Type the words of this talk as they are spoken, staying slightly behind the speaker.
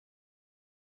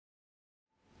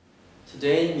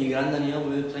Today, Miguel and Daniel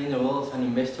will be playing the role of an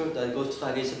investor that goes to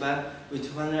the Caixa bank with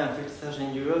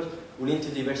 250,000 euros, willing to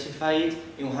diversify it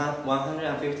in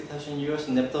 150,000 euros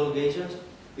in debt obligations,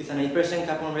 with an 8%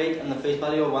 coupon rate and a face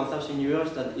value of 1,000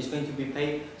 euros that is going to be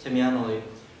paid semi-annually.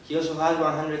 He also has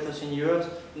 100,000 euros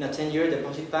in a 10-year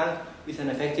deposit bank with an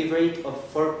effective rate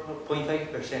of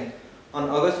 4.5%. On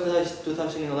August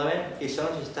 2011, his son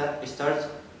starts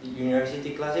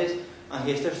university classes and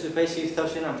he starts to pay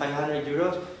 6,500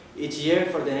 euros each year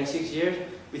for the next 6 years,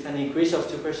 with an increase of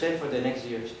 2% for the next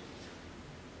years.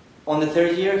 On the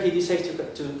third year, he decides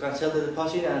to cancel the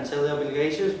deposit and sell the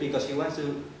obligations because he wants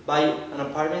to buy an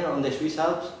apartment on the Swiss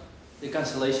Alps. The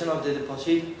cancellation of the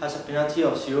deposit has a penalty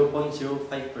of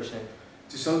 0.05%.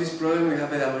 To solve this problem, we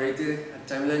have elaborated a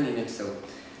timeline in Excel.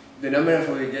 The number of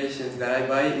obligations that I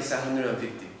buy is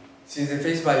 150. Since the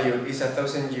face value is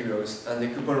 1,000 euros and the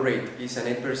coupon rate is an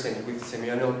 8% with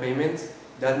semi-annual payments,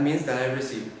 that means that I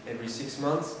receive every 6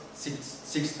 months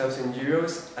 6,000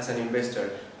 euros as an investor,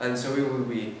 and so it will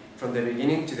be from the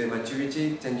beginning to the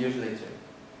maturity 10 years later.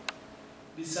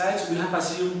 Besides, we have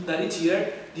assumed that each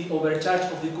year the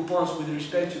overcharge of the coupons with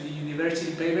respect to the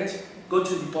university payments go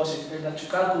to deposit, and that to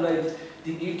calculate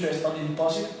the interest on the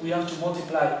deposit we have to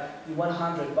multiply the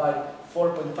 100 by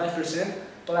 4.5%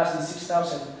 plus the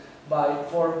 6,000 by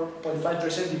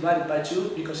 4.5% divided by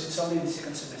 2 because it's only the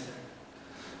second semester.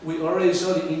 We already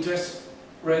saw the interest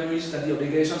rate risk that the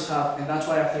obligations have, and that's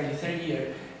why after the third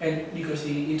year, and because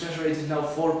the interest rate is now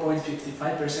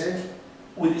 4.55%,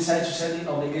 we decided to sell the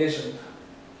obligation,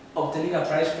 obtaining a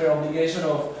price per obligation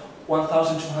of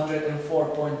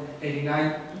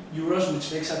 1,204.89 euros,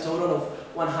 which makes a total of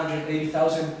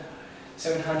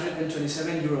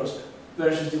 180,727 euros,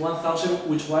 versus the 1,000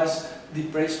 which was the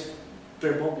price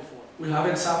per bond before. We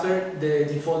haven't suffered the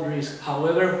default risk,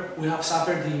 however, we have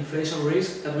suffered the inflation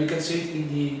risk that we can see in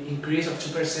the increase of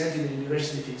 2% in the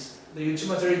university fees. The yield to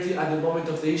maturity at the moment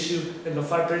of the issue and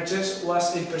of our purchase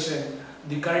was 8%.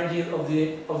 The current yield of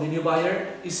the new buyer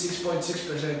is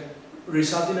 6.6%,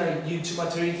 resulting in a yield to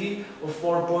maturity of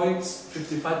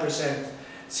 4.55%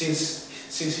 since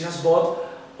he has bought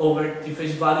over the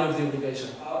face value of the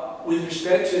obligation. With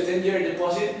respect to the 10-year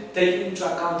deposit, taking into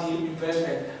account the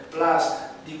investment plus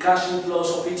the cash inflows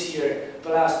of each year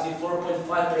plus the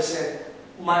 4.5%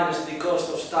 minus the cost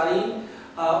of studying,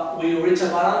 we reach a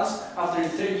balance after the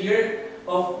third year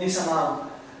of this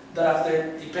amount. That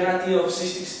after the penalty of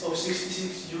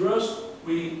 66 euros,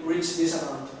 we reach this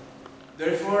amount.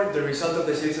 Therefore, the result of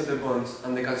the sales of the bonds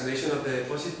and the cancellation of the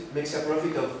deposit makes a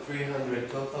profit of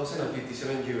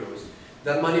 312,057 euros.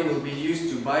 That money will be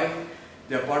used to buy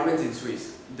the apartments in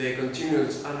Swiss. The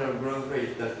continuous annual growth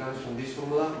rate that comes from this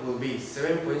formula will be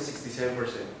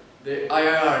 7.67%. The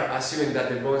IRR, assuming that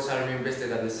the bonds are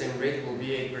reinvested at the same rate, will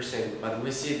be 8%, but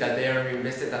we see that they are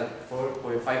reinvested at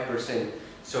 4.5%,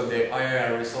 so the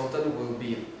IRR resultant will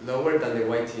be lower than the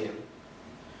YTM.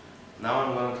 Now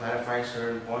I'm going to clarify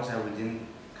certain points that we didn't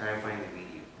clarify in the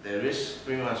video. The risk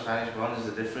premium on Spanish bond is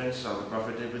the difference of the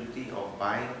profitability of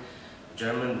buying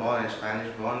German bond and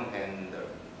Spanish bond, and the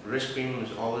risk premium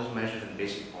is always measured in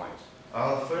basic points.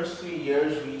 The first 3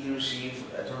 years we received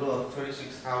a total of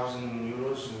 36,000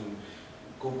 euros in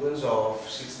coupons of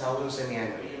 6,000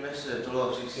 semi-annually. We invested a total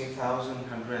of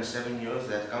 16,107 euros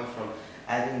that comes from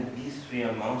adding these three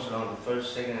amounts around the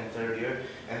first, second and third year,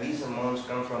 and these amounts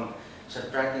come from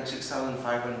subtracting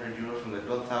 6,500 euros from the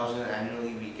 12,000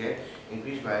 annually we get,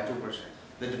 increased by 2%.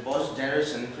 The deposit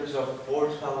generates an interest of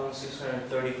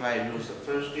 4,635 euros the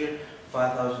first year,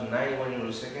 5,091 euros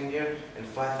the second year, and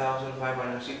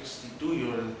 5,562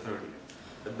 euros the third year.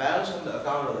 The balance on the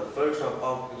account of the 1st of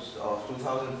August of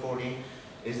 2014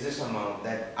 is this amount,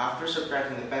 that after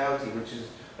subtracting the penalty, which is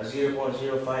a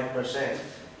 0.05%,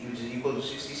 which is equal to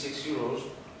 66 euros,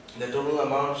 the total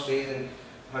amount stays in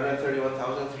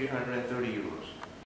 131,330 euros.